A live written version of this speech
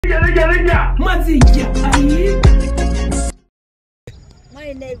Mazija ai.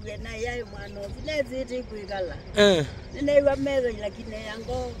 Mwene na yai mwana zineziti kuigala. Nene wa mero lakini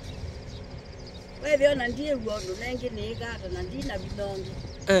yango. Wewe ona ndiye uondo nengi ni gata na ndina bidongi.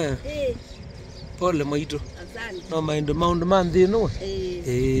 Pole maito. Asante. No mind mound man thi no.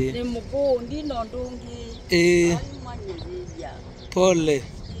 Ni mkuu ndino ndungi. Mwanye zija. Pole.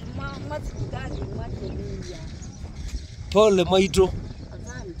 Masikani mwanye zija. Pole maito.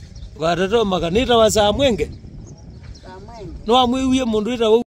 Asante. Watoto makanita wa saa Mwenge. Saa Mwenge. No amwiwie mundu ita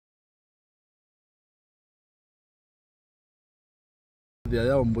Thia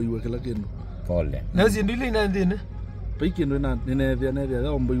ya omboiwe kila kindu. Pole. na zindile ina ndine. Paikindu ina thia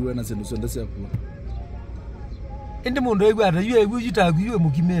ya omboiwe na sindu sonde cia ku. Indi mundu egwata yue egujita kuyue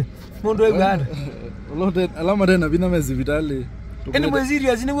mukime. Mundu egwata. Olote alama tena bina mezi vitali. Indi mwe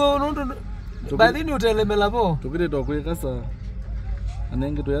serious ni wewe ndo baadhi utelemela bo. Tukire tokwikasa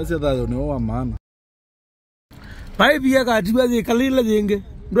anenge to yasia thayo ni wa maana. Pai bia ka tiwa de kalila denge.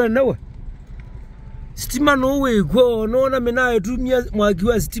 Ndo nawe. Stima no we ko no na mina etumia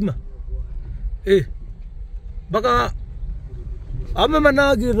mwakiwa stima. Baka ame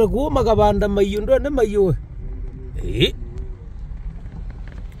managire ko makabanda mayo ndo ne mayo.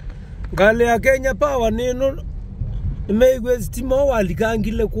 Ngale ya Kenya Power nino meigwe stima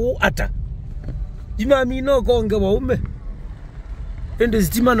walikangile ku ata. Jima mino konge wa ume. Ende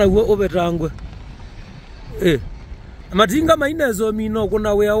stima na uwe obetangwe. Matinga mainezo mino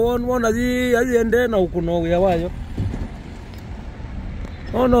kuna wea wona zi aziende na ukuno wea wayo.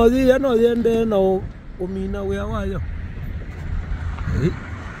 Ono zi ano ziende na umina wea wayo.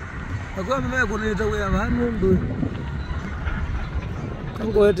 Akwa mime kunita wea wanu ndu.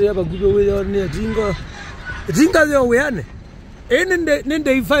 Kango ete ya bagujo wea ni atinga. Atinga zio weane. Ni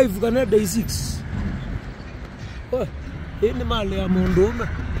day 5 kana day 6. Ini mali ya mundu ume.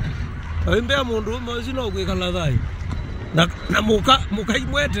 Awimbe ya mundu ume zino kwekala dhai. Na muka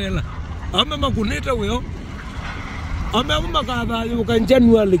imwetela. Ame makunita weo. Ame makadha yuka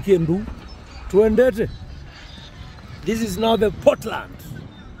January kendu. Tuendete. This is now the Portland.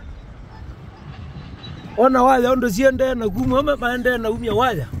 Ona waya ondo siende na gumu ame maende na umia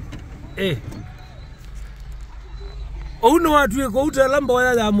waya. Ono watu ko utela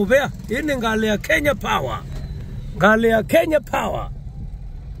mboya ya mubea. Ini ngale ya Kenya Power. Ngale ya Kenya Power.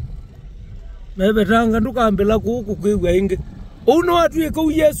 Mebe tanga ndukambela kuku kwigwa inge. Ono watu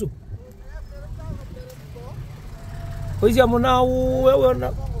ko Yesu. Oja mona wewe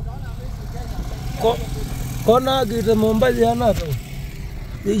na kona gite mombazi anato.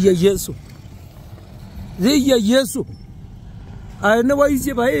 Ziya Yesu. Ziya Yesu. Aine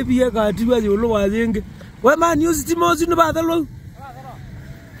waisi ba ebiye ka tiwa yolo wazinge. We man use timozi no badalo.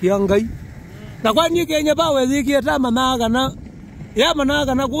 Yangai. Na kwani Kenya Power zikieta managa na ya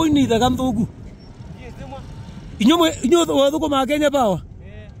managa na kuini da kamthugu. Inyo wathuko ma Kenya Power.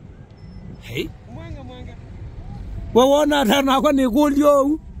 Hey. Mwenge. Wona thana kwa ni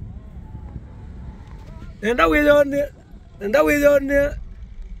kulio. Enda wiyone.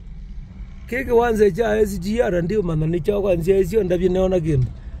 Keke wanze cha SGR ndio mama ni cha kwanza hizo ndabye naona kindu.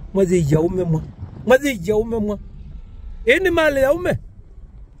 Mwezi ya umemwa. Ini mali ya ume.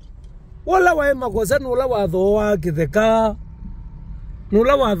 Wala wae makosa nula wathoa kitheka.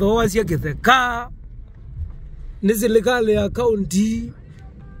 Nula wathoa cia kitheka. Ni serikali ya county.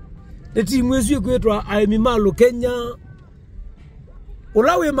 Ni timu yesu kwetwa Aimimalo Kenya.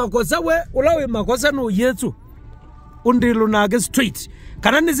 Ulawe makosa no Yesu. Undilo nage straight.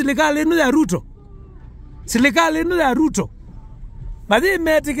 Kana ni serikali inu ya Ruto. Serikali inu ya Ruto. Baadhi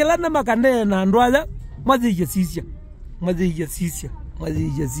metikela na makanena ndwala mazija sisia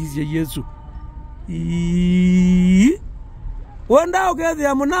Yesu. Wanda okethe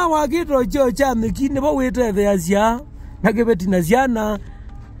ya muna wakito cho cha mikini bo wete the asia na kebeti na ziana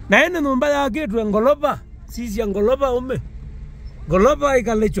na ene numba ya kitu ngoloba sisia ngoloba ume ngoloba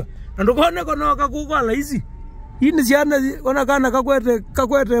ikalechwa ndukone kono kakukwa laisi ini ziana ona kana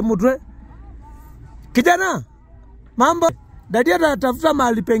kakwete mutwe kijana mambo dadia tafuta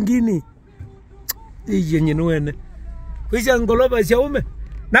mahali pengine yenye nwene kwisha ngoloba sia ume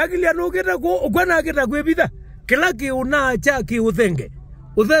nakilia nukita ukwana kita kwebitha kila kiuna cha kiuthenge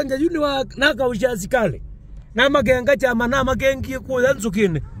yuni wa naka ushasikale na magenga cha manama gengi ku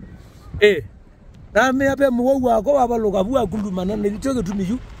yanzukine na me ape muwo wako wabaloga bua kulumana ne bitoke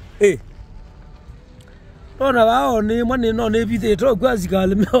tumiyu ona wao ni mwane no ne bithe to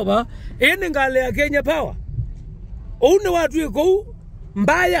kwasikale meoba ini ngale ya Kenya Power une watu iko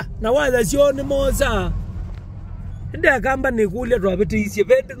mbaya na waza sioni moza ndi Akamba ni kule twabetisie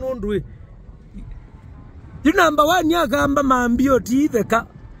bende nondwe. You number 1 Akamba mambio titheka.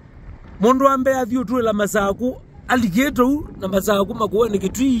 mundu ambe athio twila masaku aligeto na masaku makuwa ni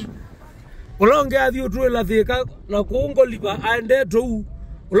kitui ulonge athio twila thika na kuungo liba aende to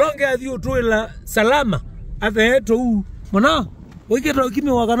ulonge athio twila salama athe to mona wiketo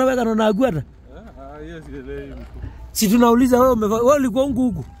kimi wakana weka na agwata Yes, yele. si tunauliza wewe ulikuwa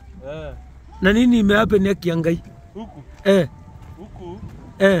huku na nini imehappen ya kiangai Huku huku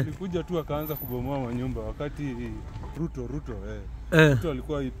alikuja tu akaanza kubomoa manyumba wakati Ruto Ruto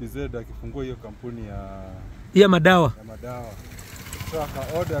alikuwa EPZ akifungua hiyo kampuni ya madawa so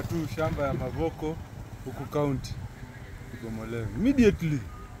aka order tu shamba ya Mavoko huku county kubomolewa immediately.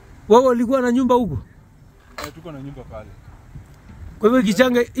 Wao walikuwa na nyumba huko? Tuko na nyumba pale. Kwa hivyo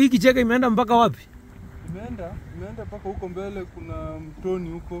kichanga imeenda mpaka wapi? Imeenda mpaka huko mbele, kuna mtoni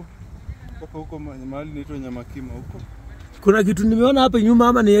huko mpaka huko mahali inaitwa Nyamakima huko. Kuna kitu nimeona hapa nyuma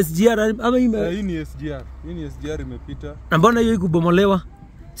ama ni SGR ama hii ni SGR. Hii ni SGR imepita. Na mbona hiyo ikubomolewa?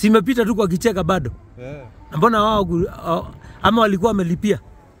 Si imepita tu kwa kicheka bado? Na mbona wao ama walikuwa wamelipia?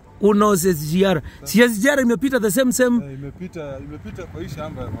 Uno SGR. Si SGR imepita the same. Imepita kwa hii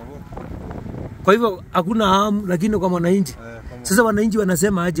shamba ya Mavoko. Kwa hivyo hakuna hamu lakini kwa mwananchi. Sasa wananchi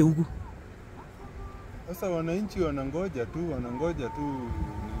wanasema aje huku? Sasa wananchi wanangoja tu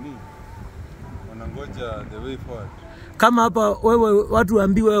nini? Wanangoja the way forward. Kama hapa wewe watu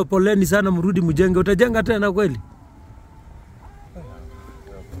waambiwe poleni sana mrudi mjenge, utajenga tena kweli?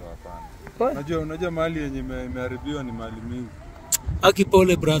 Unajua mali yenye imeharibiwa ni mali mingi. Aki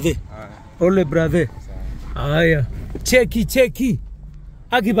pole brother. Pole brother. Haya. Cheki.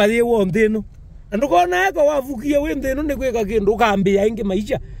 Aki balie wo ndeno. Ndukona ko wavukie we ndeno ne kweka kindu kambia inge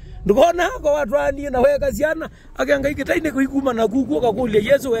maisha. Ndukona ko watwani na weka ciana akangaike taine kuikuma na kuku kakulia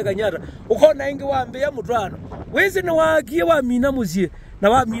Yesu weka nyara. Ukona inge waambia mutwana. Wezi ni wakie wa mina muzie na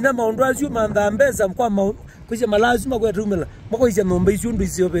wa mina maundu acio mandambeza mkwa kuja malazima kwetumela. Mako ija nombe icio ndu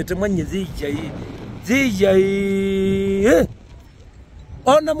icio bete mwanye zija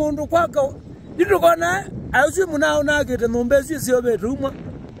ona mundu kwaka ndikona acio munaona agete nombe icio bete umwa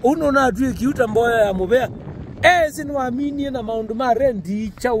uno na atue kiuta mboya ya mubea sinu amini na maundu ma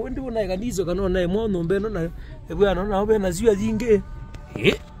rendi chao ndi una kanisa kanona emo nombe no na ebwana na obe na zio zinge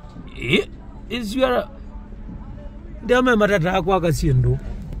izio ndame matata akwa kasiendo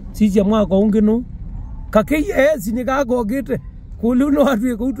sija mwaka ungeno kakeye zini gagogete kuluno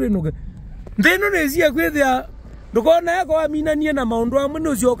atue kuutwe nuke ndeno nezia kwethia ndukona yako aminanie na maundu amwe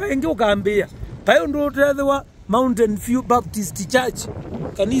nucioka ingi ukambia payo ndu tethwa Mountain View Baptist Church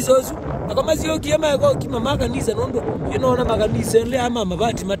kanisa osu akama sio kiema yako kimama kanisa nondo inaona makanisa ile ama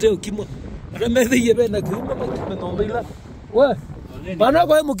mabati mateo kimwa atameze yebe na kiuma makime nombe ila we bana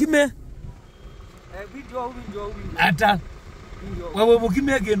kwa mukime video ata wewe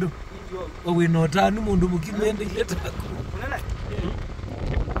mukime gendo wewe nota ni mundu mukime ndile tako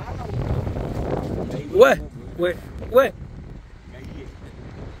we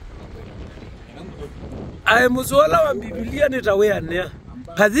ai muzola wa Biblia nitaweanea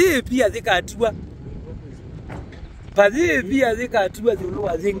padhi pia zikatiwa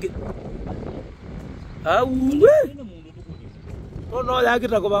zilwa zingi we ono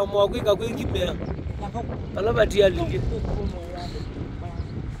yakita kwa mwakwika kwikimea alabati alili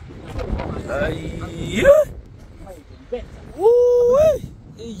ai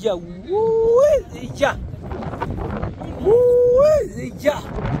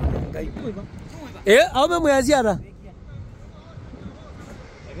ame mwaziara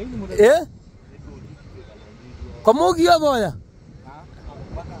komogi yoboya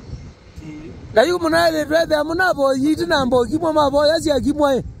Gayu munale twethe munabo yiti nambo kimwe maboya cia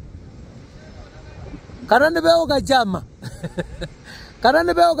kimwe kana ne beo ka chama kana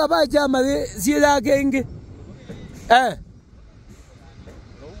ne beo ka ba chama cie yake ingi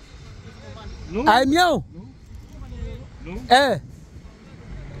ai miao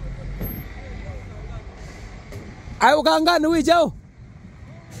ai ukangani wijao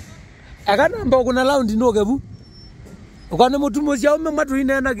akana mbo kuna laundi no gebu ukane mutumo cia ume matu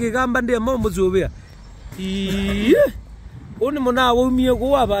inena kigamba ndie mo muzubia uni muna wumie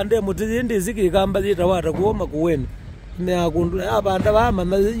kuwa bande mutinde zikigamba zita wata kuoma kuwene me akundu abanda ba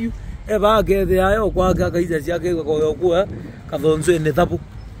mama yu eba gethe ayo kwaka kaiza ciake ko kuwa kathonzo ene thapu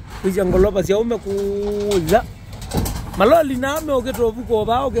kija ngoloba cia ume kuza maloli na ame oketovu ko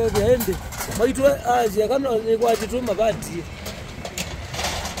ba ogethe ende maitwe aje kana ni kwa chituma bati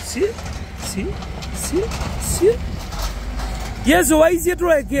si Yesu waizie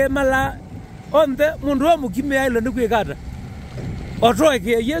tuweke mala onde mundu wa mukime ailo ni kwikata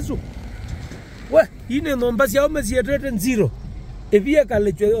otoeke Yesu we ine nomba cia ome cietete nziro ebia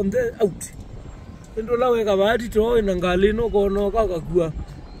kalechwe onde out endo lawe kabati to ina ngali no kono kakakua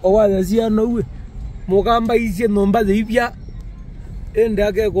owa ziano we mukamba isie nomba zipya ende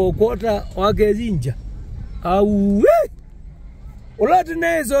ake kokota wake zinja au we olati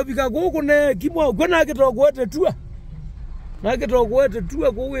nezo bikaguku ne kimwa gona kitokwete tua na kitokwete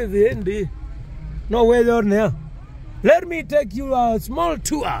tua kuwe ende no way there. Let me take you a small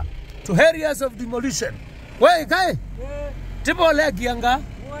tour to areas of demolition. Wei kai tipo le kianga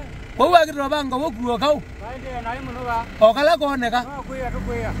wo wa kitobanga wo kuwa kau baende na imunuga okala koneka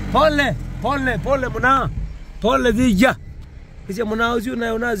pole muna pole vija kije muna uzi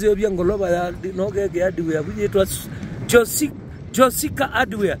na unazi obya ngoloba ya no gege adiwe abujitwa Josika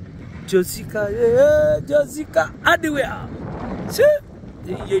Adware. Josika Adware. Si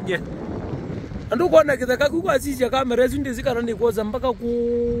yenye. Andu kuona kithaka kuko asija kamera zindi zikana ni koza mpaka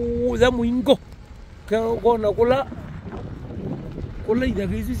ku za muingo. Kuona kula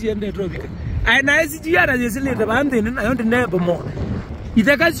ithaka izi ziende tropika. Aina izi jiara zisilete bande na yondi nebo mo.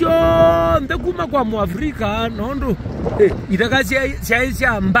 Ithaka sio ndekuma kwa Muafrika nondo. Ithaka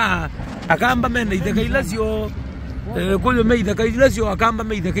sia mba Akamba mena ithaka ila sio koyo meida kailasio Akamba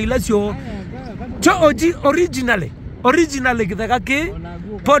meida kailasio cho originally kitaka ke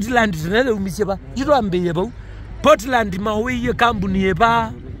Portland tene umiseba jiro ambeye ba Portland mawe ye kambuni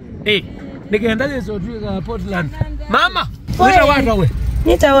eba nigenda yeso tuka Portland mama wita wata we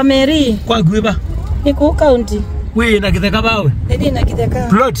nitawa Mary kwa gwiba niku county we na kitaka bawe na kitaka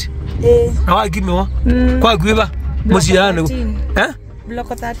plot awa kimewa kwa gwiba musiane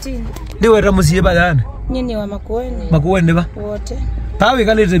block 13 ndiwe ta musieba yana nyini wa makueni ba wote pawe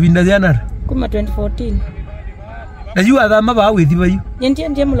kalete binda yana kuma 2014 najua dhama ba wethi bayu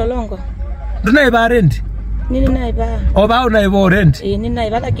ndiye mulolongo nduna iba rent nini na iba oba una iba rent nini na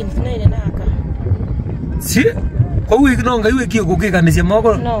iba lakini sina ile naka si kwa wiki nonga iwe kio kukikanise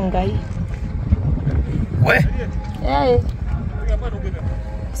moko nonga hii we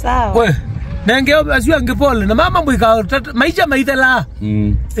sawa we nenge asiwa ngepole na mama mwika maisha maitela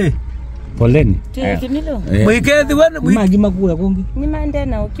poleni kimilo mwikethi wana magi makura kungi ni mande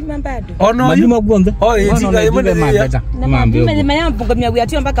na ukimambado ono magi makuonza yesika yemone mimi mayampunga miabu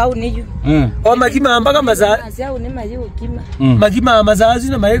atio mpaka au niyo magima mpaka maza asia une mayo ukima magima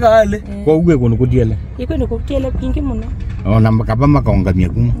mazazi na maika ale kwa ugwe kono kutiele iko ndo kutiele kingi muno ona makaba makaonga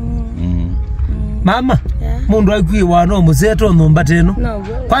miaku mama mundu akwiwa no muzeto nomba teno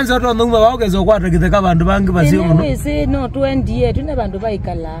kwanza to nomba baogeza kwata kitheka bandu bangi basio muno ese no 20 tuna bandu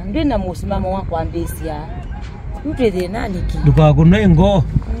baikala ndina musimamo wa kwambisia mtwethe nani ki duka kunengo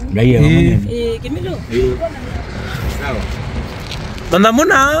ngaiye kimilo sawa mama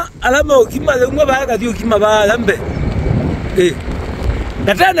muna alama ukima lengwa baga dio kima ba lambe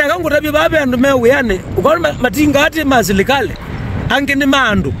natana kangu tabi babe andu mewe yani ukona matinga ate masilikale angeni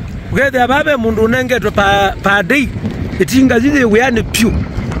mandu ukethe babe mundu unengetwa pa day itinga zile uyane pyu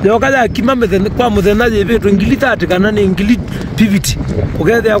leo kaza kima methene kwa muthena yebeto ngili 30 kana ni ngili 50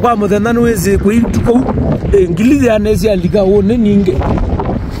 ukethe kwa muthena nweze kuituko ngili ya nesi alika one ninge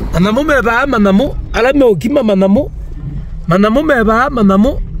manamo meba manamo alame ukima manamo meba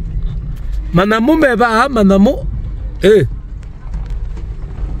manamo meba manamo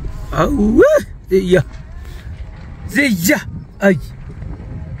au ya ai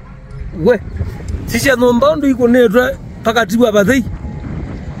we sisi nomba ndo iko netwa pakati bwa bathei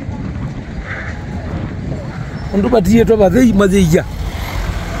ndo batie to bathei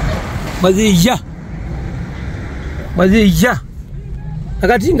mazeja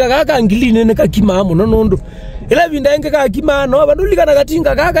akatinga kaka ngilini ne kakima muno nondo ila binda enge kakima no bandulika na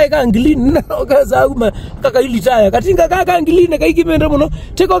katinga kaka ika ngilini no kaza kuma kaka ilitaya katinga kaka ngilini kaikimenda muno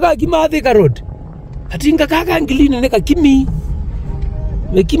teko kakima Thika Road katinga kaka ngilini ne kakimi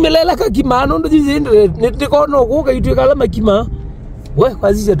mekimelela kakima nondo zizinde netikono kuka itwekala makima we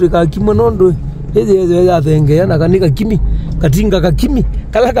kwazija tweka kimo nondo eze ya thenge yana kanika kimi katinga kakimi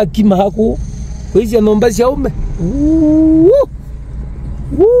kala kakima haku kwezi nomba cia ume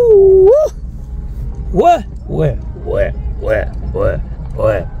we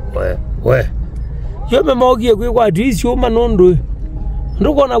yome mogie kwi kwa disi uma nondo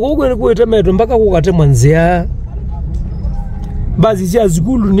ndukona kuko kuitemeto mpaka kukate mwanzia bazi cia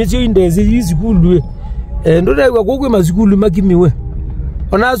zikulu nicio indeze izikulu ndona kwa kuko mazikulu makimiwe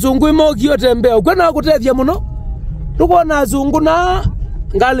ona zungu imoki yote mbea ukena kutethia muno ndukona zungu na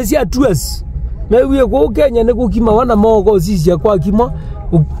ngali cia tues mewie ku Kenya ne kukima wana moko sisia kwa kima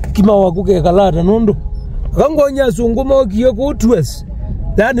kima wakuke kalata nondo kangonya zungu moki yo ku tues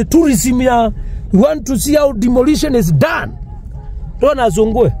yani tourism ya we want to see how demolition is done ndona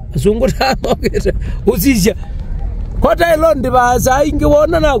zungu ta mokete usisia kota elondi baza ingi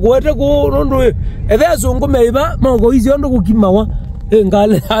wona na kwete ku nondo ethe zungu meiba moko izio ndo kukimawa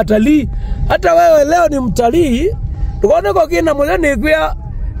ngale atalii. Hata wewe leo ni mtalii. Tukaona kwa kina moja ni kwa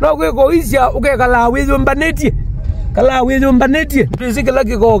na kwa koisia ukekala wizo mbanetie. Kala wizo mbanetie. Tusikala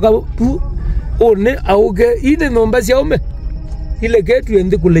kiko tu one auge ine nomba siaume. Ile ketu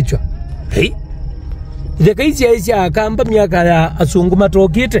ende kulechwa. Hey. Ile kaisi ya Akamba miaka ya asungu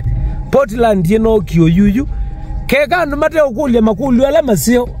matokite. Portland yeno kioyuyu. Keka ndo mate ukulia makulu ala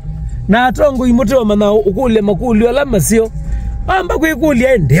masio. Na atongo imote wa mana ukulia makulu ala masio. Amba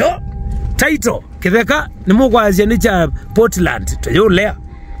kuikulia ndio. Title kitheka ni mugwazia ni cha Portland tuyulea.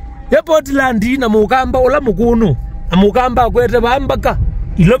 Ya Portland na mukamba ola mukunu. Na mukamba kwete bambaka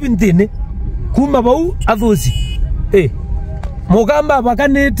ilobi ntine. Kuma bau athusi. Mukamba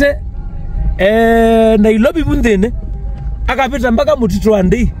bakanite na ilobi bundine. Akapita mpaka mutito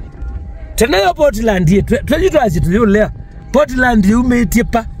andi. Tena ya Portland yetu twajitwazi tuyulea. Portland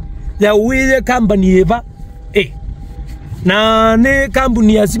umetipa ya uwe company eva. Na ne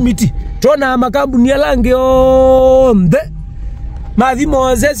kampuni ya simiti. Tona makambuni ya lange onde.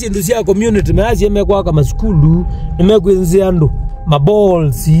 Mathimo zesi ndusi ya community. Meazi yemekwa kama skulu. Nimekwenzi ando.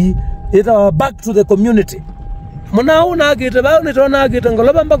 Mabolsi. Ita back to the community. Muna una kita bao nitona kita.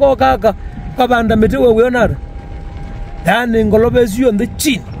 Ngoloba mbaka wakaka. Kabanda mitiwe weonara. Yani ngoloba ziyo nde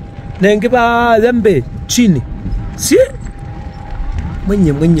chini. Nengiba zembe chini. Si?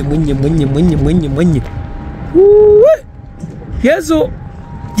 Mwenye.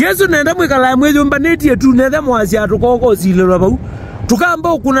 Yesu nenda mwikala mwezo mbaneti yetu nenda mwasi atukoko zilelwa bau.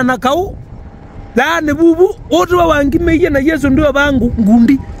 Tukamba kuna nakau. Lani bubu otu wangime na Yesu ndio bangu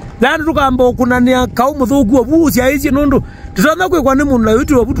ngundi. Lani tukamba kuna ni akau muthugu obu cia ici nundu. Tutona kwe kwa ni mundu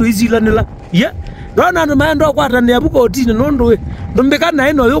witu obutu izilanila. Ye. Rona na mando kwata ni abuko otine nundu we. Ndumbikana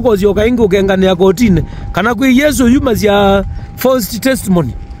ino yuko zioka ingi ukengania kotine. Kana kwe Yesu yuma cia false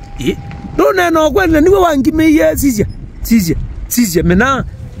testimony. Ye. Rona no kwenda niwe wangime sizia mena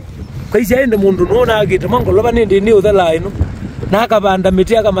kaisa ende mundu nona agite mangoloba nende ni uthala ino nakabanda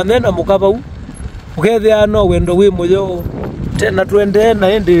miti akamanena mukabau ukethia no wendo wi moyo tena twende na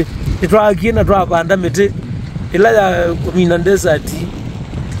ende itwakina twabanda miti ila ya kumina desert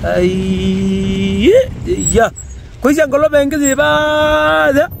ya kaisa ngoloba ngezi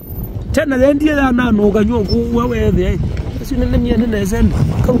ba tena ndie na nanu kanyo kuwa wethe sine nemia nene sen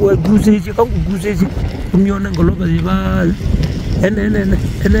kangu guzeji kumiona ngoloba ziba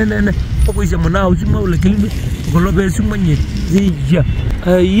ene okwisa mona uzima ulekilime ngoloba esumanye zija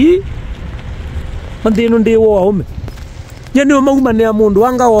ayi mandino ndewo aume nyene omaguma ne amundu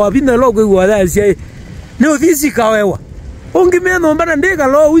wanga wa bine logo igwa thasi ne uthisi kawewa ongime nomba na ndeka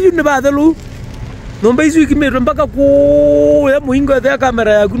lo uyu ne bathelu nomba isu ikimetwe mpaka ku ya muingo ya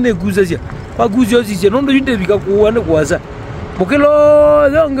kamera yaku ne guzeja kwa guzyo zije nondo yinde bika kuwa ne kwaza mukilo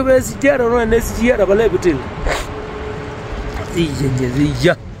zonge besi tiara no nesi tiara bale bitil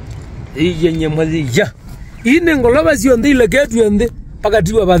iyenye mwazija ine ngoloba sionde ile ketu yende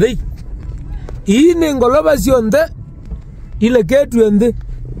pakatiwa bathei ine ngoloba sionde ile ketu yende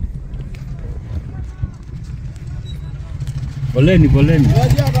poleni pole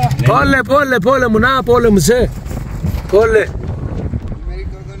muna pole mse pole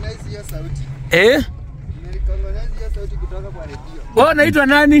naitwa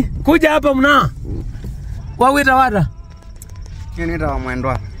nani? Kuja hapa mna. Wawita wada. Nita wa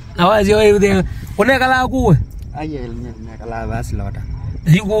mwendwa. Na wazi wewe udhe. Unekala kuwe? Aye nekala basi lota.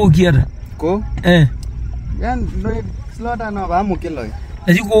 Ziko ukiata. Ko? Yan no slota no ba mukilo.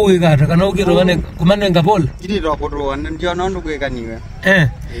 Ziko ukikata kana ukiro kane kumane ngapole. Kiti ro kodro ndio nondo kwekaniwe.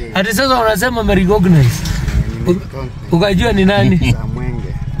 Ati sasa unasema recognize. Ukajua ni nani?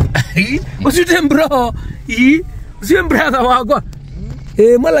 Mwenge. Usite bro. Usiwe brother wako.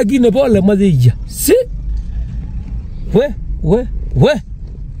 Mala gine pole mazija. Si? We.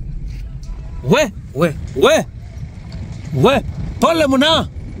 Pole muna.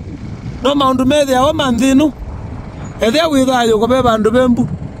 No maundu methe awa manthinu. Ethia withayo kobe bandu bembu.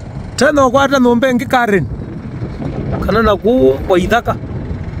 Tena kwata nombe ngi Karen. Kana na ku kwa ithaka.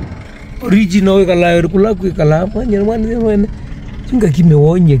 Original kala kula ku kala mwanya mwene. Singa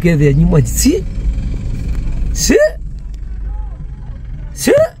kimewonye kethia nyimwa si.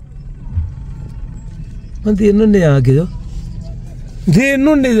 Ndino ne yake yo.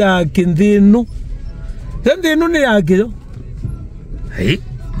 Ndino ne yake ndino. Ndino ne yake yo. Hey,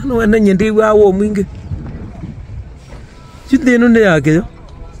 mano wana nyende wawo mwingi. Ndino ne yake yo.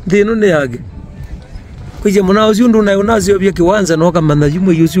 Ndino ne yake. Kuje muna usiundu na unazi obye kiwanza no kama na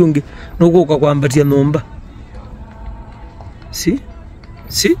yumwe yusiunge no goka kwambatia nomba. Si?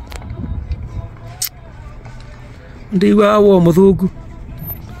 Ndi wawo muthuku.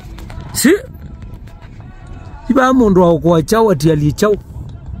 Si? iba mundu wa kwa chao ati alichao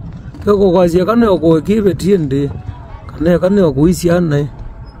ko kwa zia kana ko kibe tiende kana ko isi ana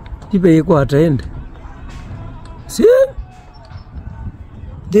ibe iko ataende si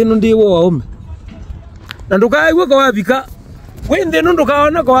deno ndiwo waume na ndukai kwa wabika wende ndo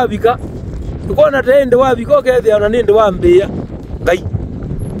kaona kwa wabika ukona taende wabika kethe ona ninde wambia ngai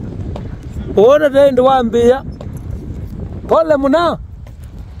ona taende wambia pole muna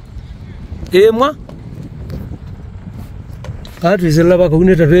emwa ati zela baka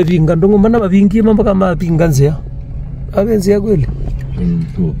kuneta repinga ndongo mana mabingi mambo kama mapinga nzea abenzi kweli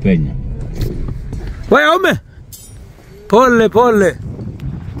tu penya wewe ume pole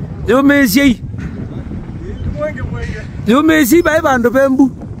yomesi yomesi bai bandu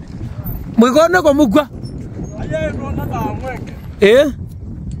pembu mwikona kwa mugwa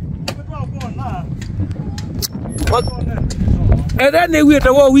Eda ne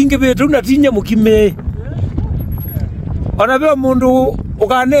wita wo winge betu natinya mukime ona be mundu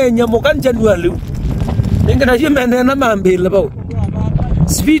ukanenya mukanjanwa lu ninga na yemene na mambele bawo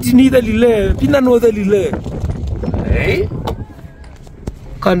speed ni dalile pina no dalile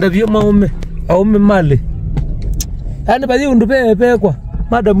kanda byo maume aume male yani bali undu pepe kwa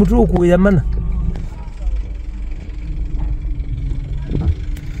madam tu kuyamana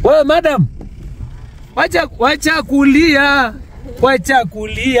wewe madam wacha kulia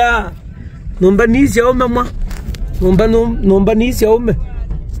nomba nisi aume mwa nomba nisi aume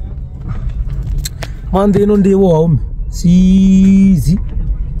mande no ndiwo aume si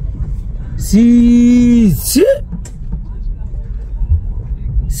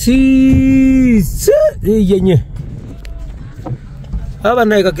yenye aba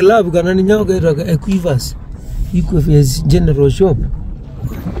naika kilabu kana ni nyoga ira Equivas Equivas General Shop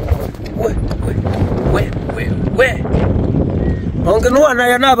we onge no ana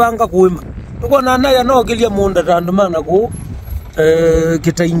yana banga kuima tuko na ana yana ogelia munda tandumana ku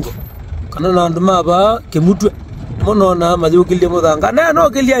kitaingo kana na nduma ba kemutwe mono na majukilie muthanga na no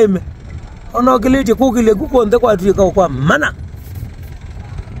ogelia ime ono ogelie kugilie kukonde kwa tuika kwa mana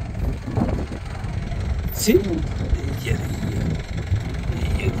si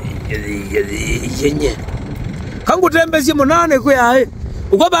yenye kangu tembezi munane kuya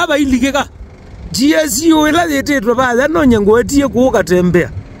uko baba iligeka GSU ila yetetwa baba no nyango etie ku katembea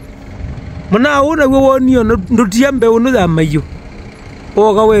muna una we wonio ndutia mbe unu za mayo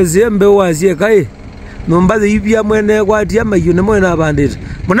oga weze mbe wazie kai nombaze ibia mwene kwa tia mayo ne mwena bandit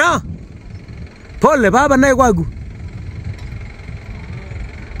muna pole baba nae kwagu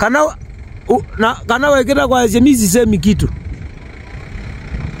kana wekera kwa jemizi semi kitu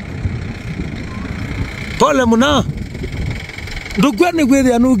pole muna ndukwane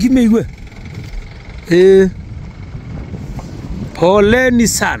kwere anu kimeiwe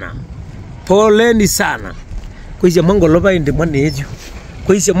poleni sana kuisha mangoloba inde mwanejo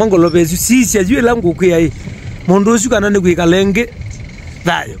kuisha mangoloba ezu sisi ajue langu kuya mundu usu kana ni kwikalenge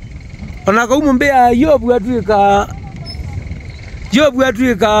thayo ona ka umumbe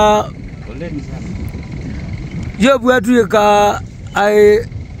yobu atwika ai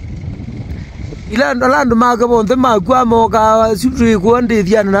ila ndalando maga bonde magwa moka sutri kuonde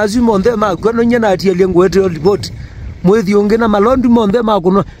thiana na su monde magwa no nyana atiele ngwete report mwethi unge na malondi monde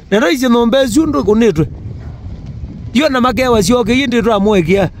makuno na raise nombe zundu kunetwe yo na makewa sioke yindi twa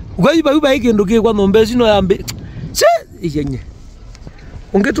mwekia ukaiba uba ikindu kikwa nombe zino yambe se yenye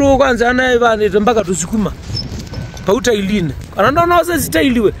ungetu kwanza na ibani mpaka tusukuma pauta iline kana ndo se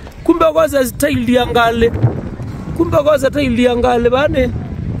zitailiwe kumbe kwaza zitailia ngale bane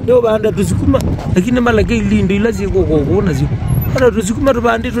ndio baanda tusukuma lakini malake ilinde ilazi kuona ziko hata tusukuma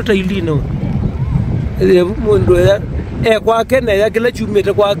tubandi tutailine mundu ya kwake na ya kila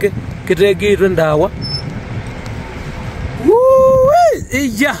chumete kwake kitegitwe ndawa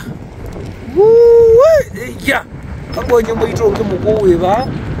iya kabonye muitonge mukuwe ba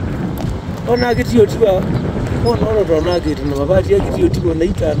ona kitio tiwa ono tona kitu na mabati ya kitio tiwa na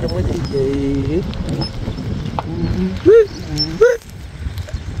itanda mmoja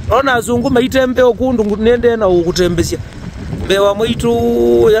ona azunguma itembe okundu nende na ukutembesya mbewa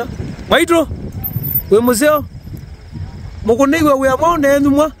mwitu ya mwitu we museo mukuniwe we amone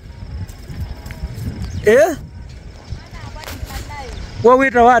ndumwa wa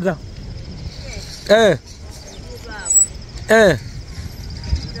wita wata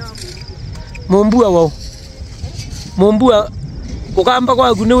mumbua ukamba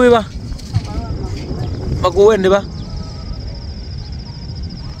kwa gunewe ba makuwende ba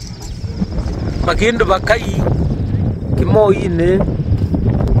makindo bakai kimoine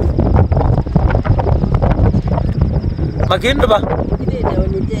makindo ba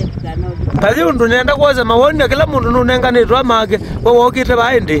Kazi undu nenda kuoza mawoni kila mundu nunenga nitwa make wewe okite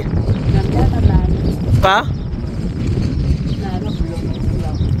baende. Pa?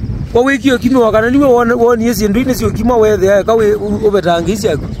 Kwa wiki yokimi wakana niwe woni yesi ndu ine sio kimwa wethe ka we ubetangisi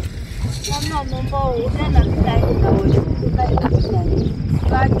yako.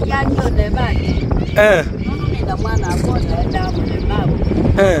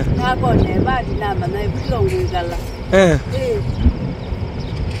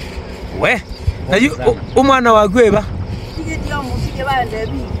 We, na yu umwana wagweba.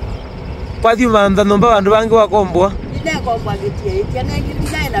 Kwa thiu mantha nomba bandu bangi wakombwa. Kombwa gitie ikiana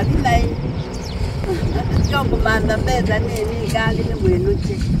ngiri na bilai. Jongo mantha mbeza nini gali ni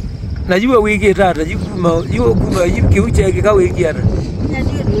mwenuche. Na yuwe wiki tata yuwe kuma kiuche kika wiki ata.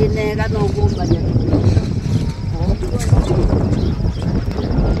 Ndio ni nega no gomba ya.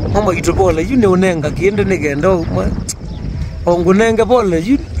 Mama kitopole yune unenga kiende negendo ongunenga pole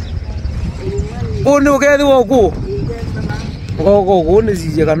yu. One ukethi woku. Ngoko kone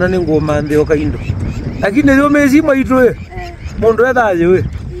sije kana nengo mande okaindo. Lakini leo mezi maitwe. Mundu ethaje we.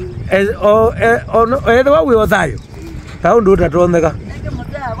 Etho we othayo. Ta undu utatoneka.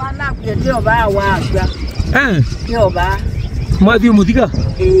 Mwathi muthika?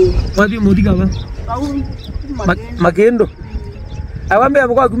 Mwathi muthika ba? Makendo. Awambe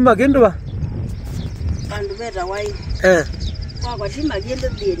abukwa kuma makendo ba? Bandu beta wai. Kwa ti makendo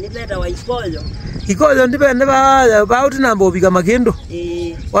ni beta wai koyo. Ikoyo ndipende ba uti nambo obika makendo.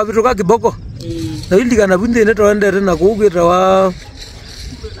 Wabituka kiboko. Na ilika na bundene to ndere na kugweta wa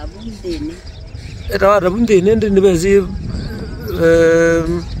bundene. Eta wa bundene ndi bezi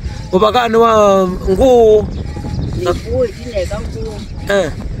obakane wa ngo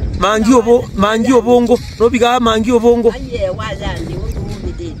mangi obongo no bika mangi obongo. Aye wazandi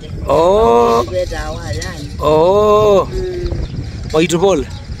undumidide. Oh. Waitopole.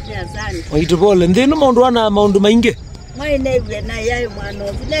 Waitopole ndino mundu ana maundu maingi. Mwaine bwe na yayi mwana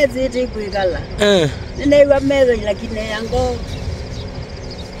zineziti kwigala. Nene iwa mero lakini yango.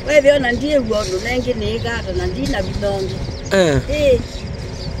 Wewe ona ndiye uondo nengi nikata na ndina bidongi.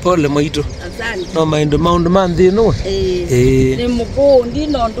 Pole maito. Asante. No mind maundu manthi no. Ni mukuu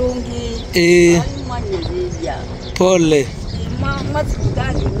ndino ndungi. Mwanyezia. Pole.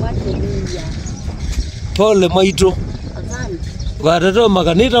 Masikani mwanyezia. Pole maito. Asante. Watato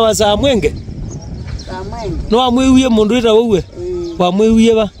makanita wa saa Mwenge. Mwenge. No amwiwie mundu ita wewe. Kwa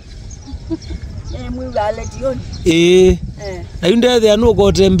mwiwie ba. Mwiwie aletioni. Na yunde the anu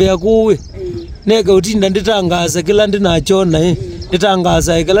ko tembea kuwe. Neka utinda nditangaza kila ndinachona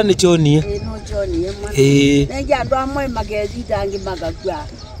nditangaza kila nichonie. No chonie mwa. Nengi andu amwe magezi tangi magakwa.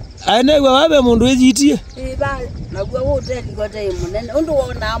 Aine we wabe mundu ejitie. Ba na gwe wote ngote munene undu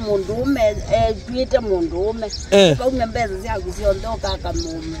wona mundu ume twite mundu ume. Ba ungembeza zyaku siondoka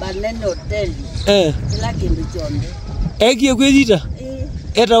kamumba nene hoteli. Kila kindu chonde. Ekie kwejita?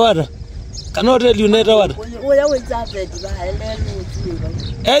 Eta wata. Kana hoteli uneta wata? Oya wezapeti ba elelu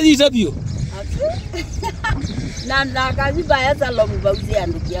tsinga. Ejita bio. Na kazi ba ya salomu ba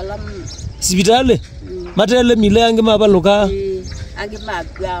uziandikia la sibitale. Matele mile ange mabaloka. Ange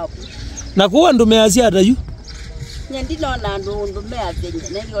magwa. Na kuwa ndume asia tayu? Nyendi nona ndume atenye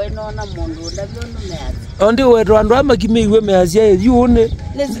nengo inona mundu ndabyo ndume atenye. Ondi wetu andu amakime iwe me asia yune.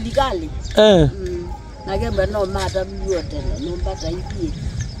 Nezidikali. Na gemba no mata byote no mbata ipi.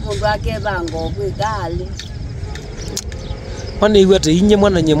 Mundu akebango kwigali. Mwana iwe te inye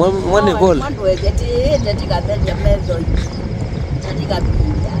mwana nye mwana pole. Mwandu wegete ndatika beja mezo. Ndatika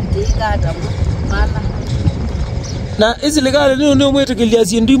pinda tikata mana. Na isi legale ni umwete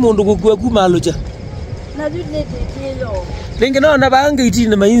kiliasi ndi mundu kukua kumalocha. Na dune tikilo. Ninge na bange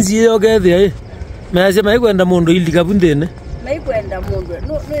itine mainzi yo gethe Mase maikwenda mundu ilika bundene. Maikwenda mundu.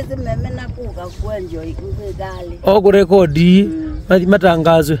 Nweze memena kuka kwenjo ikugali. O rekodi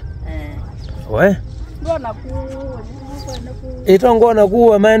matangazwe. We. Ngona Itongona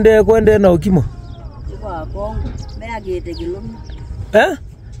kuwa mende kwende na ukimo. Kwa Kongo. Meagete kilomi.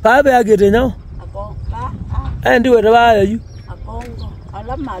 Kabe agete nyao. Akongo. Ndiwe tabaya yu. Akongo.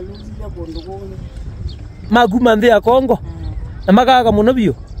 Ala maluzile kundu kundu. Maguma ndi ya Kongo. Na makaka muno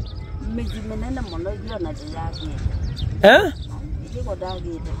bio. Mejimenena muno bio na tiyake. Iko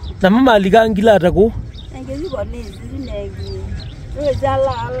dagete. Na mama aligangila ataku. Ngeziko nizi negi. Wezi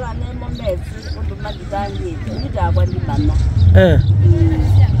ala nemo mezi kundu magitangete. Nitakwa ni mama.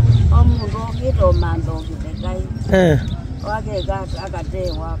 Omundu okito mando okitekai. Wake gata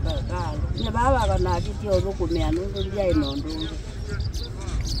akatewa akakala. Nye baba kana kitio rukumya nundu ndia inondu.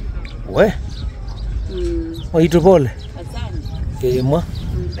 We. Waito pole. Asante. Mwa.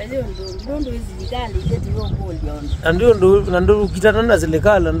 Ndio zikali zetu yo boli on. Ndio kitana na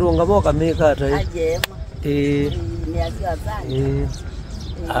serikali ndio ngamoka meka hata hiyo. Ajema. Ni asante.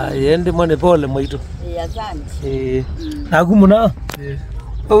 Yende mwane pole mwaito. Asante. Nakumuna.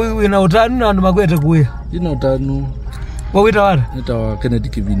 Wewe na utanu na ndo makwete kuya. Ina utanu. Wawita wala? Nita Kennedy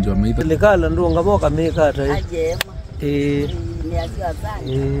Kivinjwa maitha. Serikali ndio ngamoka meka hata hiyo. Ajema. Ni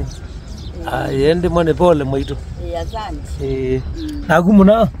asante. Yende mwane pole mwaito. Asante.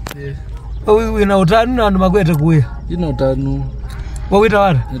 Nakumuna. Wewe na utanu na ndo makwete kuya. Ina utanu. Wawita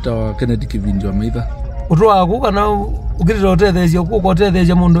wala? Nita Kennedy Kivinjwa maitha. Utoa ku kana ukirira utetheje ku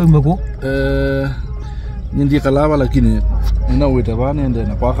utetheje mundu imeko. Nindi kalaba lakini nina wita bana ende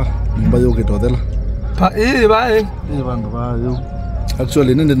na kwaka nyumba yoke tothela. Bae. Bandu bayo.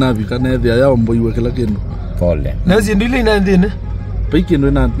 Actually nende nabi kana thia ya omboiwe kila kindu. Pole. Na sindile ina ndine. Piki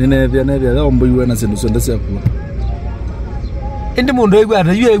ndo nene thia ya omboiwe na sindu sonde cia ku. Indi mundu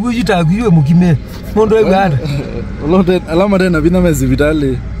egwata yue egujitaku yue mukime. Mundu egwata. Olote alama tena bina mezi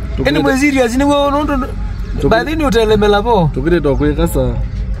vitali. Indi mwezirias ni wewe ndo baadhi utelemela po. Tukire tokwekasa.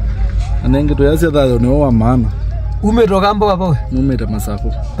 Anenge to yasia thayo ni wa maana. Umetoka mboga po. Mumeta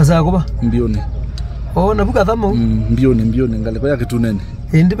masako. Masako ba? Mbioni. Nabuka thamo. Mbioni ngale kwa yake tunene.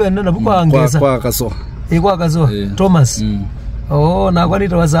 Independent nabuka angeza. Kwa kaso. Kwa kaso. Thomas. Na kwani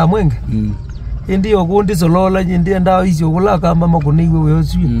tawaza Mwenge. Ndiyo kundi solola nyindi ndawo izo kula kamba makuniwe wewe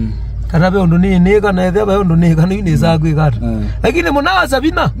swi. Kana be ondo ni kana ethe ba ondo ni kana ine za kwikata. Lakini munawa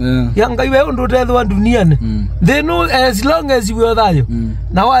sabina. Yanga iwe ondo tethwa duniani. They know as long as you are there.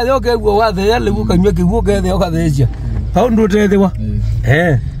 Na wa yoke gwo wa the yale gukanywe kiwo ke the okatheja. Pa ondo tethwa.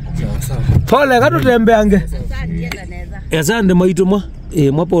 Pole katu tembeange. Asante maitu mwa.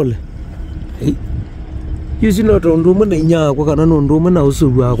 Mwa pole. Yusi no tondo muna nya kwa kana no ndo muna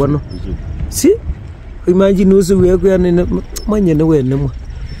usubu akwa no. Si? Imagine usubu yako yani manyene wene mwa.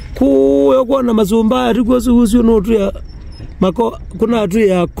 Kuyo kuona mazumba atikusuhusu notu ya kuna atu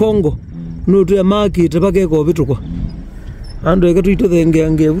ya Kongo notu ya market pake ko bitukwa ando ekatu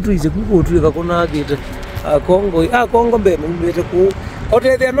itothenge butu ize kukutu ikakona agite Kongo mbe mwete ku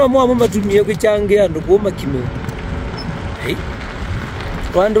otethia no mwa matumie kwichange andu kuma kime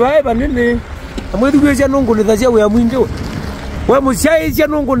wandu bae banene amwethi kwisia nungu nithacia we mwingi we muciai cia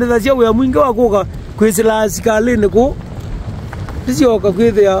nungu nithacia we mwingi wakuka kwisila asikalini ku Tisioka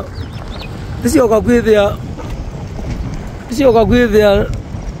kwithia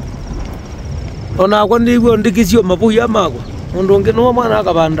ona kwa ndigwo ndikisio mabuya makwa mundu ungi no mwana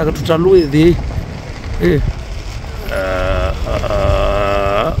akabanda tutalo thi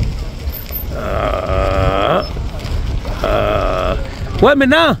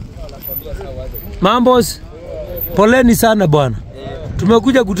Wemena Mambos, poleni sana bwana.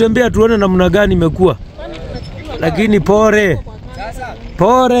 Tumekuja kutembea tuone namna gani imekuwa. Lakini pore.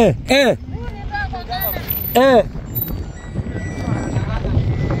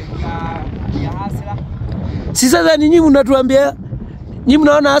 Si sasa nyinyi mnatuambia nyinyi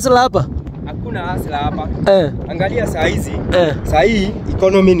mnaona hasla hapa? Hakuna hasla hapa. Angalia saa hizi. Saa hii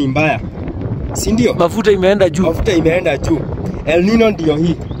economy ni mbaya. Si ndio? Mafuta imeenda juu. El Nino ndio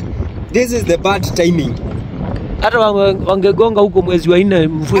hii. This is the bad timing. Hata wangegonga huko mwezi wa 4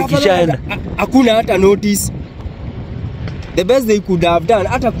 mvua ikishaenda. Hakuna hata notice. The best they could have done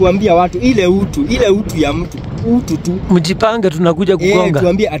hata kuambia watu ile utu ya mtu tu mjipange tunakuja kugonga.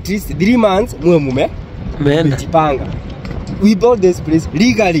 Tuambie at least 3 months mume mjipanga. We bought this place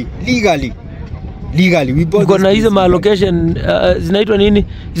legally we bought. Kuna hizo ma allocation zinaitwa nini?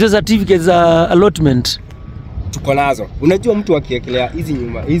 Hizo certificates za allotment tuko nazo. Unajua mtu akiekelea hizi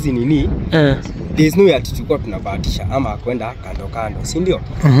nyumba hizi nini? There's no yet tulikuwa tunabahatisha ama kwenda kando, si ndio?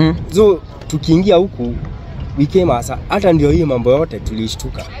 So tukiingia huku wikemasa hata ndio hii mambo yote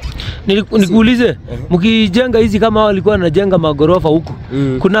tulishtuka. Nikuulize, mkijenga hizi kama walikuwa wanajenga magorofa huku,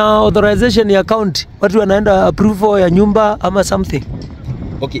 kuna authorization ya county? Watu wanaenda approval ya nyumba ama something?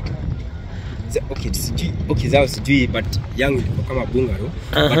 Okay, zao sijui but yangu ilikuwa kama bungalow.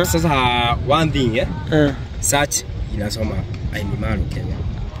 But sasa one thing search inasoma animal Kenya.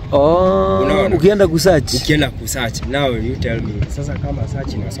 Ukienda kusearch. Now you tell me. Sasa kama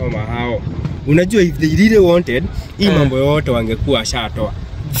search inasoma hao. Unajua if they really wanted hii mambo yote wangekuwa shatoa.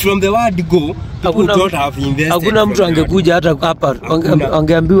 From the word go, people don't have invested. Hakuna mtu angekuja hata hapa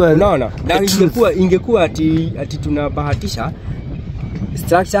wangeambiwa na ingekuwa ati tunabahatisha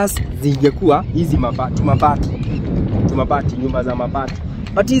structures zingekuwa hizi mabati nyumba za mabati.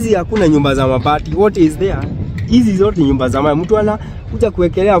 But hizi hakuna nyumba za mabati. What is there? hizi zote nyumba za mawe mtu anakuja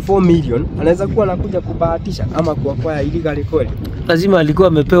kuwekelea 4 million, anaweza kuwa anakuja kubahatisha ama kuakwaya illegal kweli. Lazima alikuwa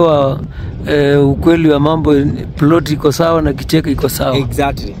amepewa ukweli wa mambo, plot iko sawa na kicheke iko sawa.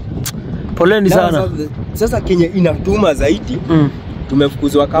 Exactly. Poleni sana. Sasa Kenya inatuma zaidi.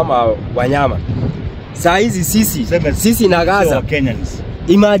 Tumefukuzwa kama wanyama. Saa hizi sisi na Gaza.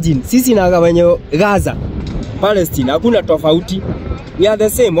 Imagine sisi na wenye Gaza, Palestine hakuna tofauti. We are the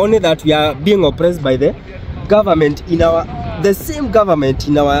same, only that we are being oppressed by the government in our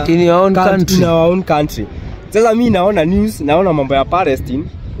own country. Sasa mimi naona news, naona mambo ya Palestine,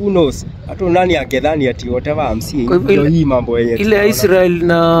 who knows? Hata nani angedhani ati whatever I'm seeing ndio hii mambo yenyewe. Ile Israel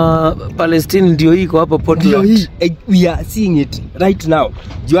na Palestine ndio iko hapo Portland. We are seeing it right now.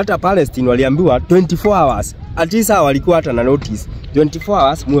 Juu hata Palestine waliambiwa 24 hours. Atisa walikuwa hata na notice. 24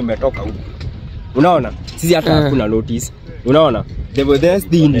 hours muwe mmetoka huko. Unaona? Sisi hata hakuna notice. Unaona? There's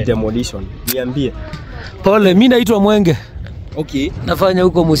the demolition. Niambie. Pole, mimi naitwa Mwenge. Okay. Nafanya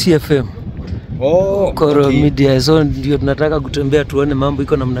huko Musi FM. Koro okay. Media zone ndio tunataka kutembea tuone mambo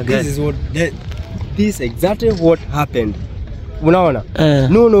iko namna gani. This is exactly what happened. Unaona?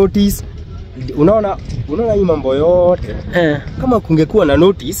 No notice. Unaona hii mambo yote. Kama kungekuwa na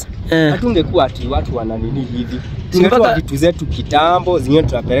notice, hatungekuwa ati watu wana nini hivi. Tungetoa vitu zetu kitambo, zingine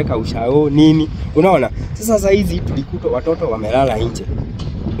tunapeleka ushao nini. Unaona? Sasa hizi tulikuta watoto wamelala nje.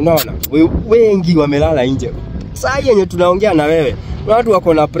 Unaona? Wengi wamelala nje. Saa yenye tunaongea na wewe, watu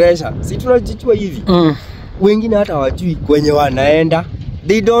wako na pressure. Si tunajichua hivi. Wengine hata wajui kwenye wanaenda.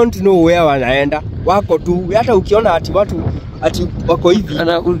 They don't know where wanaenda. Wako tu. Hata ukiona ati watu ati wako hivi.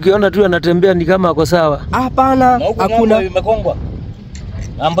 Ukiona tu anatembea ni kama ako sawa. Hapana, hakuna imekongwa.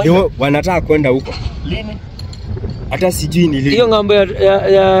 Ndio wanataka kwenda huko. Lini? Hata sijui ni lini. Hiyo ngambo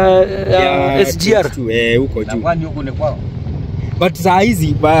ya SGR huko juu. Kwani huko ni kwao? But saa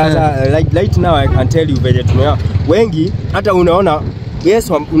hizi right now I can tell you very tumeona wengi hata unaona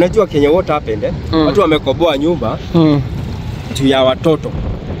yes unajua Kenya what happened watu wamekoboa nyumba juu ya watoto.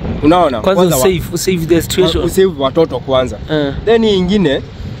 Unaona? Kwanza save the situation. Save watoto kwanza. Then nyingine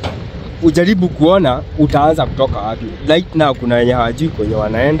ujaribu kuona utaanza kutoka wapi. Right now kuna wenye hawajui kwenye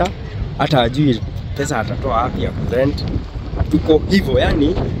wanaenda, hata hajui pesa atatoa wapi ya rent. Tuko hivyo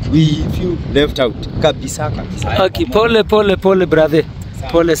yani we feel left out kabisa. Okay, pole brother.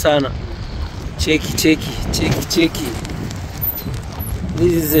 Pole sana. Cheki.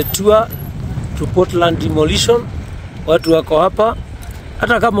 This is a tour to Portland demolition. Watu wako hapa.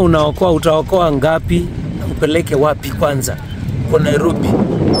 Hata kama unaokoa utaokoa ngapi na upeleke wapi kwanza? Kwa Nairobi.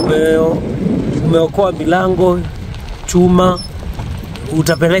 Umeokoa milango, chuma,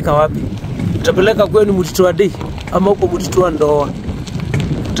 utapeleka wapi? Utapeleka kwenu Mtitoa Day ama huko Mtitoa Ndoa?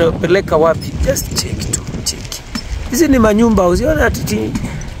 Utapeleka wapi? Just check. Hizi ni manyumba, usione ati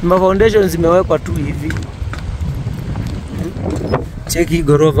ma foundations zimewekwa tu hivi. Cheki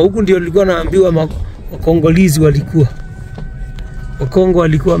gorofa. Huku ndio nilikuwa naambiwa Wakongolizi walikuwa. Wakongo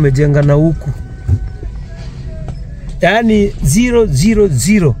walikuwa wamejenga na huku. Yaani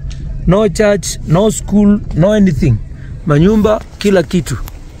 000. No church, no school, no anything. Manyumba, kila kitu.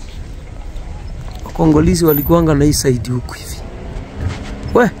 Wakongolizi walikuanga na hii side huku hivi.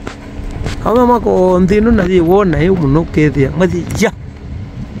 We, kama mako ndino na ye wona he muno kethia mathi ya.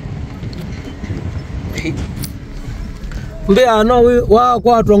 Mbe ano wa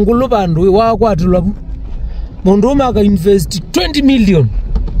kwa twangulu bandu wa kwa tulabu. Mundu maka invest 20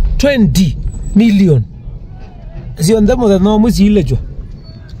 million. Sio ndemo za no musi ile jo.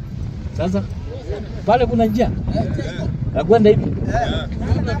 Sasa pale kuna njia. Na kwenda hivi.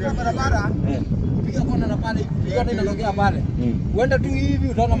 Barabara. Piga kona na pale, piga inatokea pale. Uenda tu hivi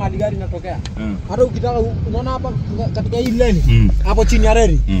utaona mali gari inatokea. Hata ukitaka unaona hapa katika hii lane. Hapo chini ya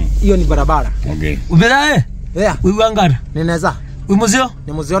reli. Hiyo ni barabara. Okay. Ubelae? Uiwangara. Ninaweza. Uimuzio?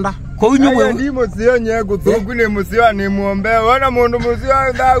 Ni muzionda. Kwa unyumwe ndi muzio nyego thugu ni muzio ni muombe wana mundu muzio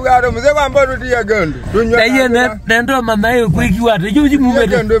ndawa muzio kwamba tutia gendo. Tunywa. Nendo mama yeye kuikiwa tejuji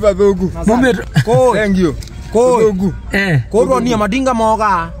mumeto. Gendo bathugu. Mumeto. Ko. Thank you. Ko. Thugu. Ko ro ni madinga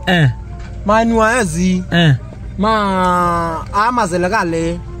moga. Manua ezi. Ama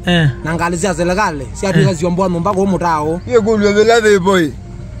zelegale. Nangalizia zelegale. Si atuka ziomboa mpaka huko mutao. Ye kulwe zelade boy.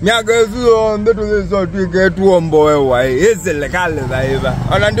 Nyaga zuo ndetu zeso tuike tuomboe wai. Ezelegale zaiba.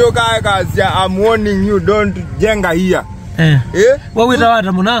 Ona ndio kazi I'm warning you don't jenga here. Wewe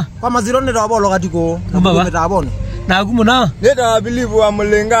tawata muna? Kwa mazirone tabolo katiko. Na tabone. Na kumuna? Neta believe wa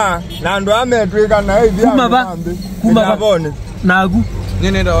mulenga na ndo ametweka na hivi. Kuma bone. Nagu.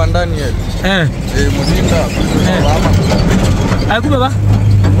 Nene ndo ndani yetu. Muzinda. Akuba ba?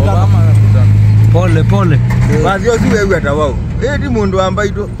 Pole. Wazio siwe weta wao. Eti mundu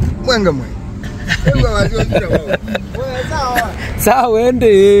ambaito Mwenge. Sawa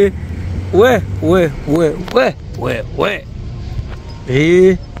wende. We.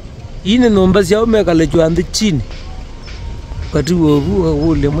 Ine nomba sia umekale chwandi chini. Kati wovu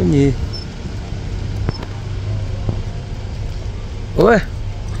ule mwenye. We.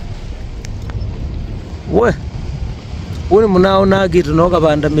 Uni munaona kitu noka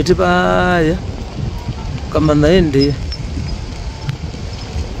panda miti paya. Kama naende.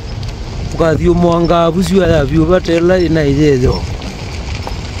 Ukathiyo mwanga busiwa ya vyo batela ina ijejo.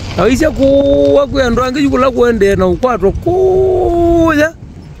 Aisha kuwa kwenda ange yukula kwende na ukwatwa kuya.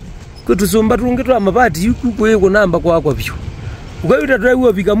 Kutusumba tungitwa amabati yukukwe kunamba kwa byo. Ukayita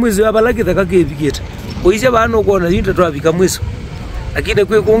twayiwa bikamwizo abalakita kakebiketa. Oisha bano kona yinta twa bikamwizo. Lakini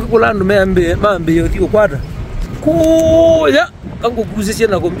kwe kongi kulando mambe yoti ukwata. Kuya kango kuzishe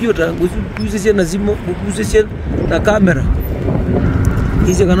na kompyuta, kuzishe na simu, kuzishe na kamera.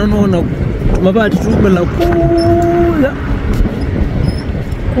 Hizi kananoona mabati tumela kuya.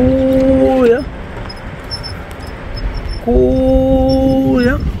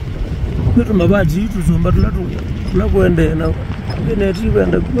 Kwetu mabati tuzumba tunakwende na geneti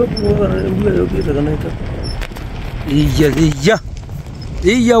kwenda kwa nguo yokita kanaita.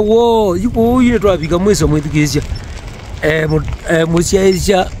 Iya wo yuko uye twafika mwiso mwithikisha.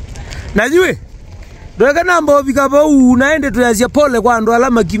 Musyaisha. Najue Ndweka namba obika bau naende tuyazia pole kwa ndo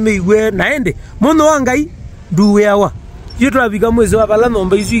alama kimeiwe naende muno wangai duwe awa yitwa bika mwezi wa bala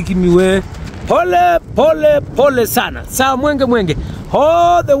nomba isu kimiwe pole sana saa mwenge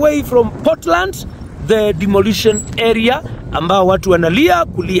all the way from Portland the demolition area ambao watu wanalia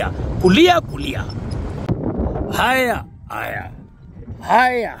kulia haya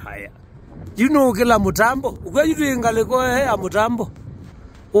you know kila mutambo ukajitu ingaleko ya mutambo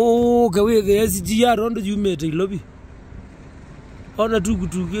kewe the SGR rondo jumete ilobi ona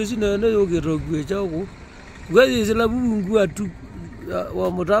tukutukesi na yoke rogwe chako ukaji zila bungu atu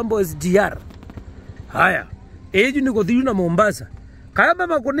wa mutambo SGR haya eju niko thiru na Mombasa kama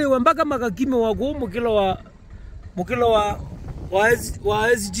makone mpaka makakime wako mukilo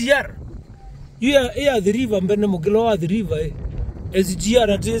wa SGR ya the river mbene mukilo wa the river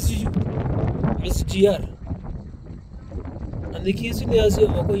SGR atesi SGR andikisi ni asio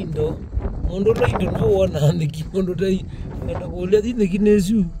wako indo mondo la indo no wana andiki mondo dai na kulia dine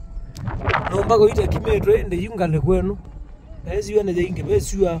kinesu no mpaka ita kimetwe ende yungale kwenu ezi yana je inge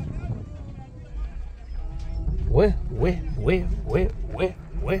besua we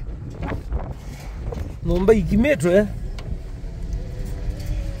no mba ikimetwe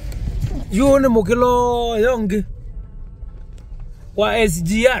yone mukilo yonge wa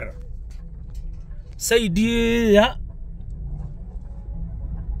SGR saidi ya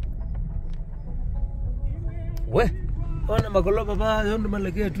we ona makolo baba yondo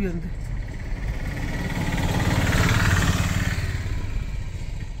malekea tu yende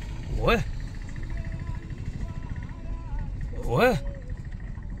we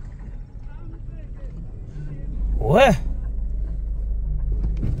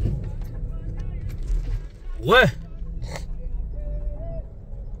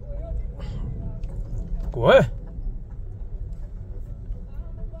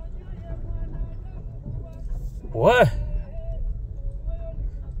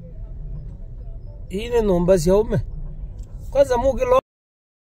ine nomba sia ume kwanza mukilo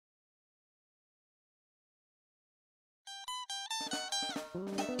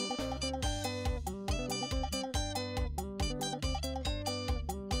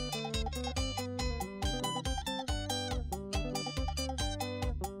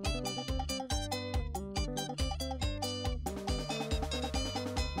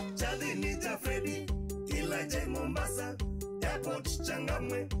Mombasa, airport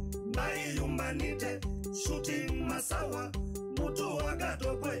Changamwe, Mai Humanite, shooting Masawa, Mutu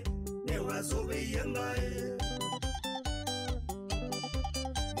Agatokwe, Newazobe Yendae.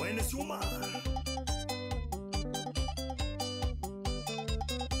 Buenos Yuma.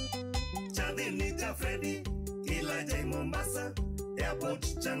 Chadini Jafredi, Ilaje Mombasa, airport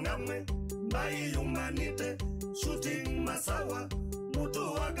Changamwe, Mai Humanite, shooting Masawa,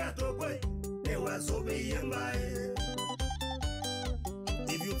 Mutu Agatokwe.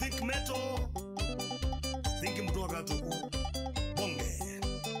 If you think metal, think Mtoga Tuku Mwenge.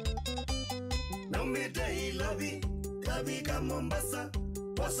 Now midday lobby, Kabika Mombasa,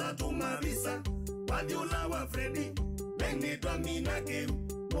 Wasa to Marisa, Wadiola wa Freddy, Lengi Dwamina Game,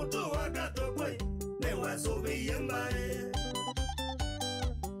 Moto Agatokwe, Newa Sobe Yembae.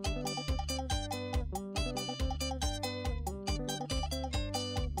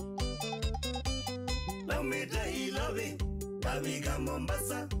 Midday loving, Kabika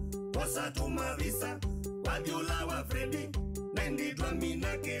Mombasa, wasatuma visa wadiola wa Fredi nendi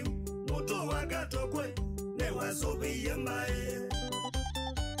twaminake muto wagatokwe ne wasobe yembae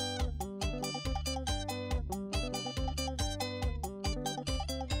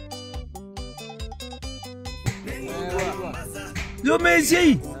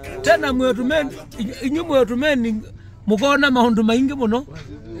Yomezi tena mwetumeni inyu mwetumeni mukona maundu maingi muno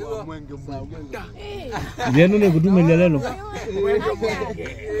Jeno ne kutumelia lelo.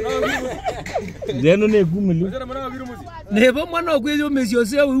 Jeno ne kumeli. Nebo mwana okwezo mezi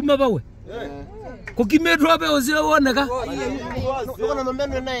ose uma bawe. Kukimetwa be ose woneka. Nukona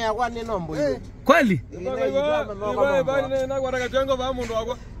nombeno na ya kwa ni nombo hiyo. Kweli?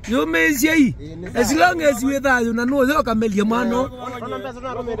 Yo mezi yi. As long as we that you know yo kamelia mwana.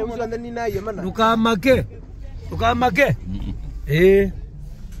 Ukamake. Ukamake.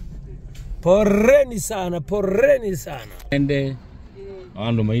 Poreni sana, poreni sana. Ende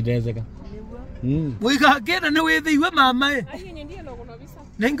ando maitezeka. Wika kena ne wethi iwe mama e.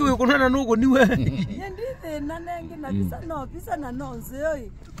 Nengi we kunana nuko niwe. Yendithe na nengi na visa no visa na nonse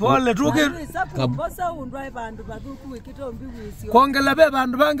oi. Pole tuke. Bosa undwa bandu bathuku ikitombi wisi. Kongela be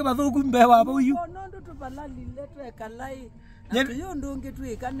bandu bange bathuku mbe wabo uyu. Nondo tubalali letwe kalai. Yondo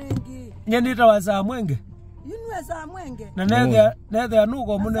ngitwika nengi. Nyenita wa saa Mwenge. Yunwe saa Mwenge. Na nethe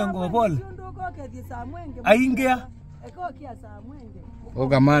anuko munengo pole. Yondo koke saa Mwenge. Aingia. Ekokia saa Mwenge.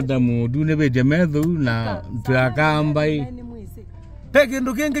 Okamata mudu ne beje methu na Akamba Peke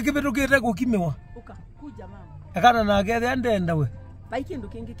ndo kenge kibitukite kukimewa. Kuja mama. Akana na gethe andenda we. Baiki ndo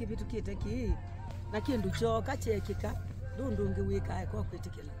kenge kibitukite ki. Na kindu choka chekika. Ndo ngiwika eko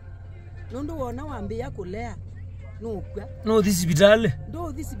kwetikela. Ndo wona wambia kulea. Nukwa. No this hospital.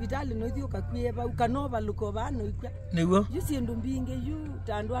 Ndo this hospital no thio kakweba ukanova luko bano ikwa. Niwo. Yusi ndo mbinge yu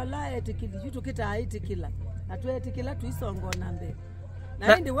tandwa la etikili yu tukita aitikila. Atwetikila tuisongo nambe.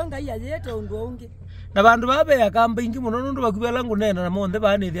 Na ndi wanga yete ndo unge. Na bandu babe Akamba ingi muno ndo bakubela ngunena na monde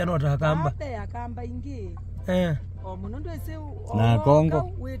bane thia no Akamba. Babe Akamba ingi. O muno ndo ese na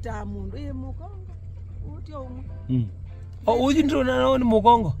Kongo. Weta mundu e mukongo. Uti omu. O uji ndo na ni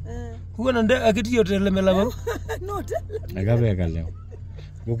mukongo. Kuona nde akitiyo telemela baro. No tele. Akabeka leo.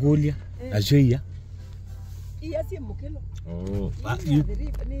 Gokulia. Ashoya. Iya si mukelo. Oh.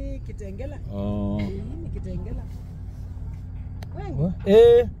 Ni kitengela. Ni kitengela.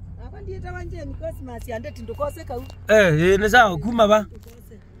 Wengi. Abandi etawanje ni Christmas yande tindukose ka. Ni sawa kuma ba.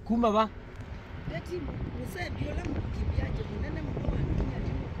 Kuma ba. Deti musebi ola mukibiaje munene mukoma.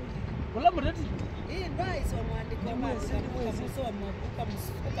 Ola mudeti. Bai so mwandiko masi mumusoma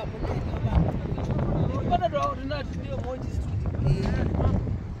musuka munene baba. Bana do na ndio moji studio.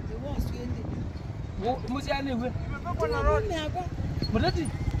 Wo swende. Musiane we. Kwa na road ni hapa. Mudeti.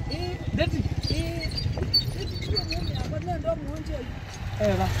 Deti. Deti mume hapa ndo muonje.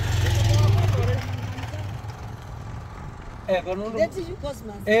 Ba. Kono ndo. Deti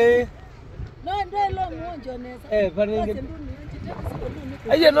Cosmas. No ndo lo muonje nesa. Paringe.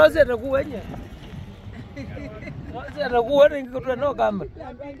 Aye no zeta kuwenye. Zeta kuwenye ngikutwa no kamba.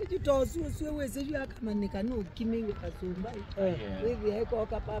 Ngikuto suwe wese yu akamanika no kimiwe kasumba. Wewe heko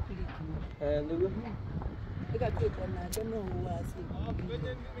ka public. Ndio. Ikatweka na teno wasi.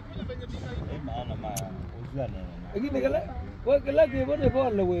 Lakini kala kibone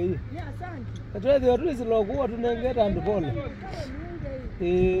pole we. Ya asante. Katwezi watuisi lokuwa tunengeta andu pole.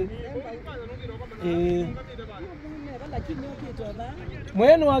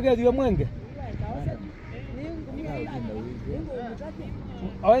 Mwenu wake diyo Mwenge.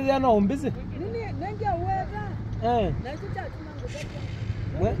 Awezi ana umbisi.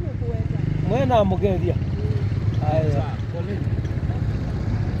 Mwena amugedia. Aya.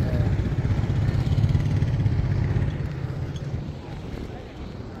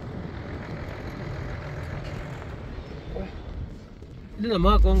 Nina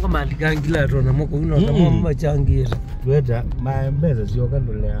makongo malikangila tona moko uno kama machangira. Weta maembeza sio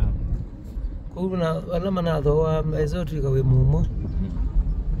kandole yao. Kuna wala manatho wa mezo tuikawe mumo.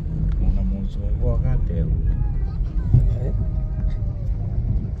 Una muso kwa kate.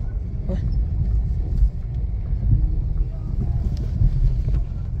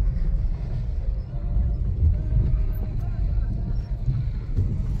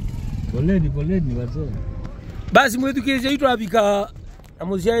 Poleni wazee. Basi mwetu kesi twabika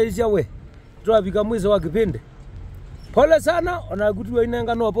amuziaisha we. Twabika mwizo wa kipindi. Pole sana onagutiwa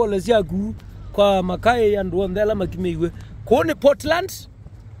inenga no pole siaku kwa makae ya nduondela makimeiwe. Kone Portland.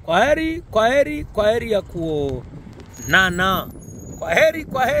 Kwa heri ya kuonana.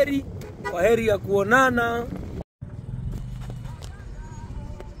 Kwa heri ya kuonana.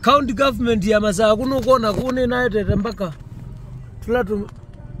 County government ya masaa kuno kuona kune naetete mpaka tulatu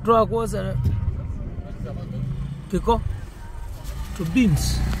twakosa kiko to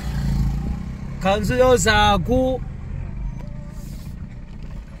beans kanzu yo zaku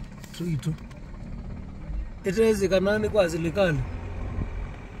tuito itawezekana kwa serikali.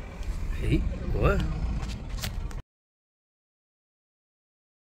 Hey, what?